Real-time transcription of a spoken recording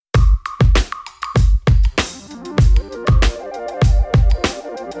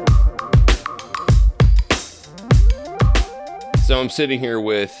So I'm sitting here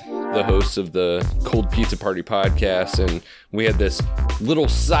with the hosts of the Cold Pizza Party podcast, and we had this little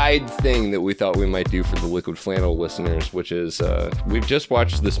side thing that we thought we might do for the Liquid Flannel listeners, which is we've just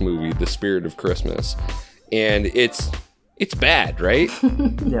watched this movie, The Spirit of Christmas, and it's bad, right?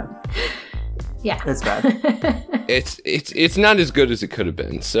 Yeah. Yeah, it's bad. It's not as good as it could have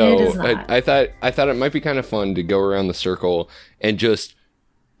been. So I thought it might be kind of fun to go around the circle and just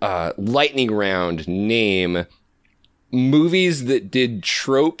lightning round name movies that did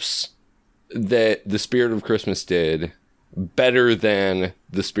tropes that The Spirit of Christmas did better than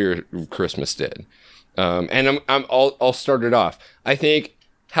The Spirit of Christmas did. And I'll start it off. I think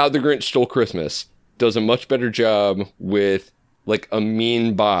How the Grinch Stole Christmas does a much better job with like a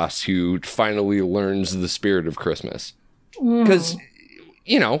mean boss who finally learns the spirit of Christmas. Because,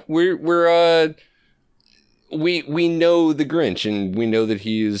 you know, we know the Grinch, and we know that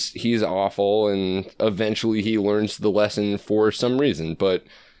he's awful, and eventually he learns the lesson for some reason. But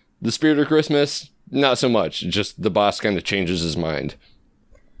the Spirit of Christmas, not so much. Just the boss kind of changes his mind.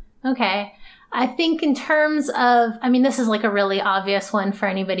 Okay. I think in terms of, I mean, this is like a really obvious one for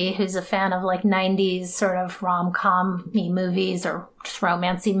anybody who's a fan of like 90s sort of rom-com-y movies or just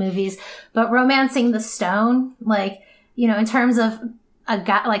romancy movies. But Romancing the Stone, like, you know, in terms of a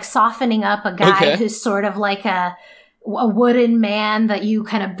guy, like softening up a guy who's sort of like a wooden man that you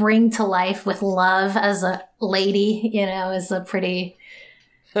kind of bring to life with love as a lady, you know, is a pretty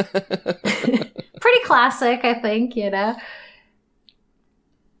classic, I think, you know.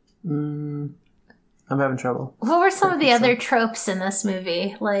 I'm having trouble. What were some of the other tropes in this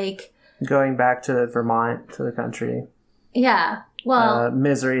movie? Like going back to Vermont, to the country. Yeah. Well,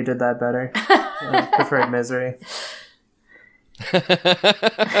 Misery did that better. I preferred Misery.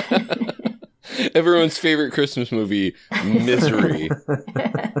 Everyone's favorite Christmas movie, Misery.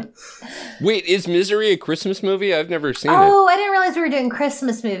 Wait, is Misery a Christmas movie? I've never seen it. Oh, I didn't realize we were doing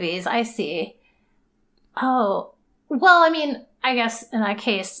Christmas movies. I see. Oh, well, I mean, I guess in that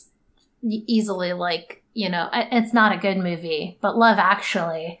case, easily, like, you know, it's not a good movie, but Love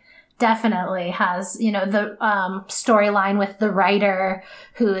Actually definitely has, you know, the storyline with the writer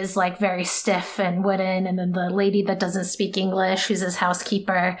who is like very stiff and wooden, and then the lady that doesn't speak English who's his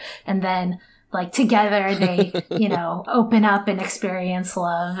housekeeper, and then like together they, you know, open up and experience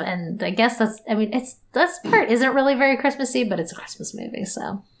love. And I guess this part isn't really very Christmassy, but it's a Christmas movie,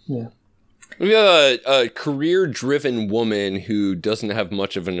 so yeah. We have a career-driven woman who doesn't have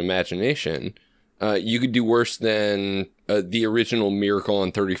much of an imagination. You could do worse than the original Miracle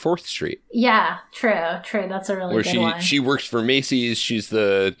on 34th Street. Yeah, true. That's a really good one. She works for Macy's. She's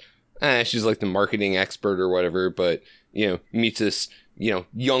like the marketing expert or whatever, but, you know, meets this, you know,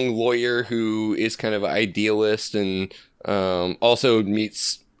 young lawyer who is kind of an idealist, and also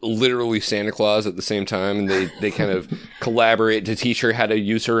meets literally Santa Claus at the same time, and they kind of collaborate to teach her how to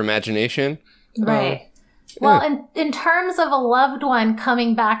use her imagination. Right. Well, in terms of a loved one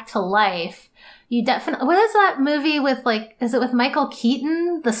coming back to life, you definitely, what is that movie with, like, is it with Michael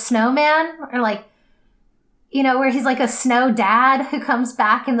Keaton, The Snowman? Or like, you know, where he's like a snow dad who comes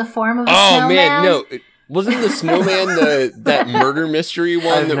back in the form of a snowman? Oh man, no. Wasn't The Snowman that murder mystery one?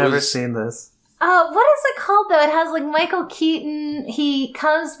 I've never seen this. What is it called though? It has like Michael Keaton. He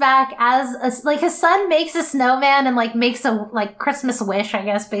comes back as like his son makes a snowman and like makes a like Christmas wish, I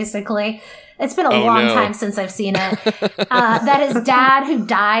guess, basically. It's been a long time since I've seen it. That his dad who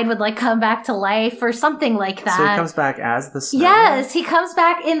died would like come back to life or something like that. So he comes back as the snowman? Yes, he comes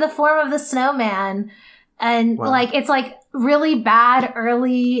back in the form of the snowman. And like, it's like really bad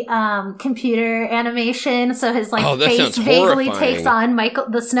early computer animation. So his like face vaguely takes on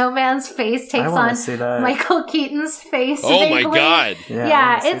the snowman's face takes on Michael Keaton's face. Oh vaguely. My God.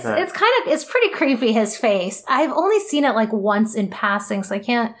 Yeah, it's pretty creepy, his face. I've only seen it like once in passing, so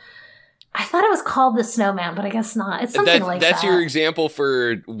I thought it was called The Snowman, but I guess not. It's something like that. That's your example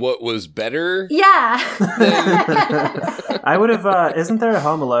for what was better? Yeah. I would have, isn't there a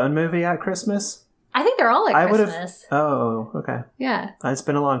Home Alone movie at Christmas? I think they're all at Christmas. Oh, okay. Yeah. It's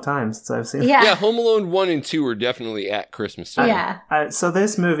been a long time since I've seen it. Yeah, Home Alone 1 and 2 are definitely at Christmas time. Yeah. So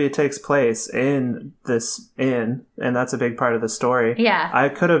this movie takes place in this inn, and that's a big part of the story. Yeah. I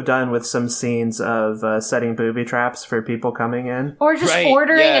could have done with some scenes of setting booby traps for people coming in. Or just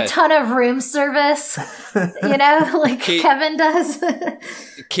ordering a ton of room service, you know, like Kevin does.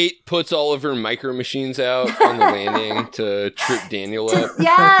 Kate puts all of her micro machines out on the landing to trip Daniel up.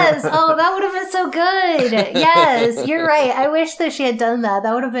 Yes. Oh, that would have been so good. Yes, you're right. I wish that she had done that.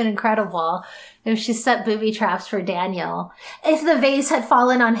 That would have been incredible if she set booby traps for Daniel. If the vase had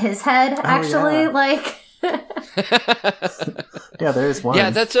fallen on his head, like... Yeah, there's one. Yeah,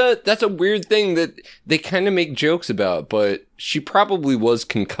 that's a weird thing that they kind of make jokes about, but she probably was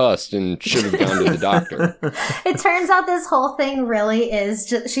concussed and should have gone to the doctor. It turns out this whole thing really is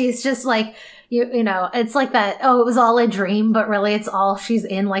just, she's just like, you know, it's like that, oh, it was all a dream, but really it's all, she's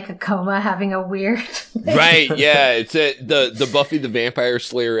in like a coma having a weird... Right, yeah. It's the Buffy the Vampire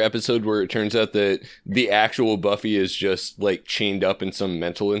Slayer episode where it turns out that the actual Buffy is just like chained up in some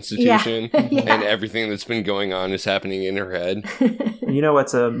mental institution and everything that's been going on is happening in her head. You know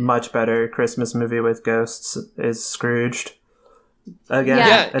what's a much better Christmas movie with ghosts is Scrooged.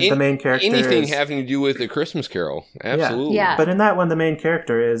 Again, the main character anything having to do with A Christmas Carol. Absolutely. Yeah. But in that one, the main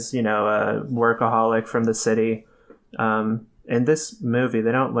character is, you know, a workaholic from the city. In this movie,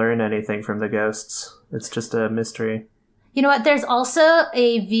 they don't learn anything from the ghosts. It's just a mystery. You know what? There's also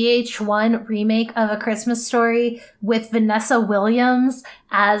a VH1 remake of A Christmas Story with Vanessa Williams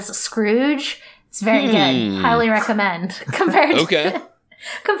as Scrooge. It's very good. Highly recommend. Compared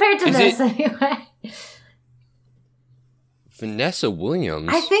to this, anyway. Vanessa Williams.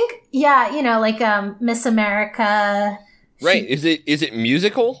 I think, yeah, you know, like Miss America. Right. Is it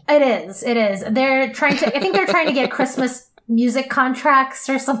musical? It is. They're trying to, I think they're trying to get Christmas music contracts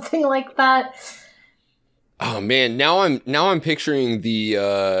or something like that. Oh man, now I'm picturing the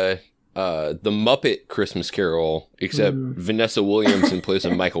Muppet Christmas Carol, except Vanessa Williams in place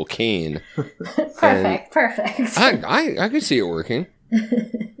of Michael Caine. Perfect. I could see it working.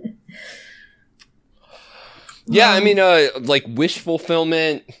 Yeah, I mean, like wish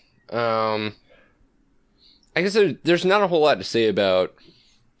fulfillment. I guess there's not a whole lot to say about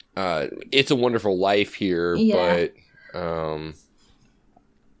It's a Wonderful Life here, but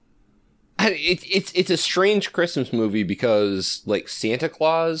it's a strange Christmas movie because like Santa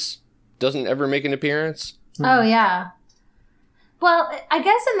Claus doesn't ever make an appearance. Oh yeah. Well, I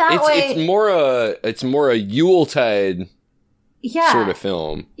guess in that way, it's more a Yuletide sort of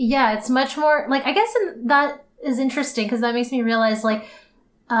film. Yeah, it's much more like, I guess that is interesting because that makes me realize like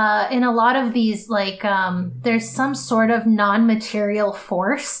in a lot of these like there's some sort of non-material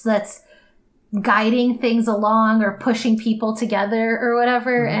force that's guiding things along or pushing people together or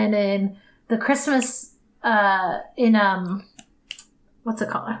whatever. And in the Christmas what's it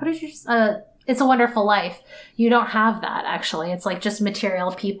called? What did you just It's a Wonderful Life. You don't have that actually. It's like just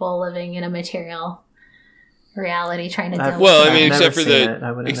material people living in a material reality trying to deal with I mean, except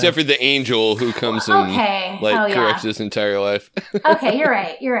for the angel who comes and corrects his entire life. Okay, you're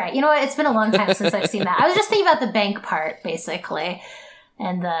right. You know what? It's been a long time since I've seen that. I was just thinking about the bank part, basically,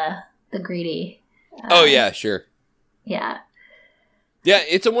 and the greedy. Oh yeah, sure. Yeah. Yeah,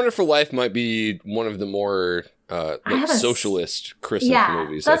 It's a Wonderful Life might be one of the more socialist Christmas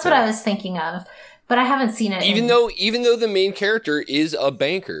movies. That's what I was thinking of, but I haven't seen it. Even though the main character is a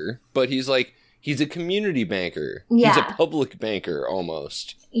banker, but he's a community banker. Yeah. He's a public banker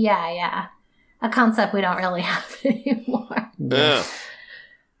almost. Yeah. A concept we don't really have anymore. Yeah.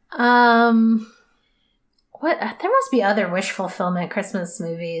 What? There must be other wish fulfillment Christmas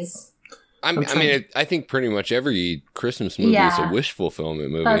movies. I mean, I think pretty much every Christmas movie is a wish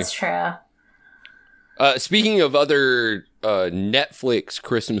fulfillment movie. That's true. Speaking of other Netflix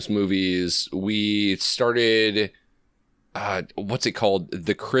Christmas movies, we started... what's it called?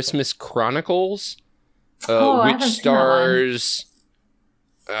 The Christmas Chronicles, which stars.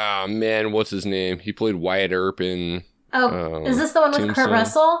 Oh man, what's his name? He played Wyatt Earp in. Is this the one with Kurt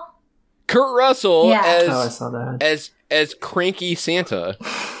Russell? Kurt Russell I saw that. as cranky Santa.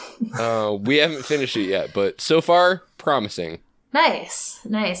 We haven't finished it yet, but so far promising. Nice.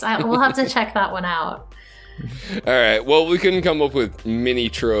 We'll have to check that one out. All right. Well, we couldn't come up with many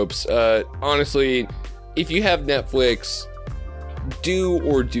tropes. Honestly. If you have Netflix, do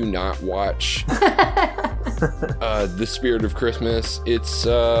or do not watch The Spirit of Christmas. It's,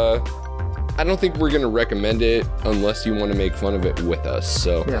 I don't think we're going to recommend it unless you want to make fun of it with us.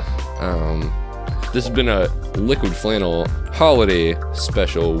 So, this has been a Liquid Flannel holiday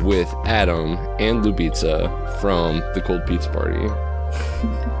special with Adam and Lubitsa from the Cold Pizza Party.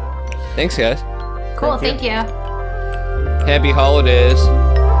 Thanks, guys. Cool, thank you. Happy holidays.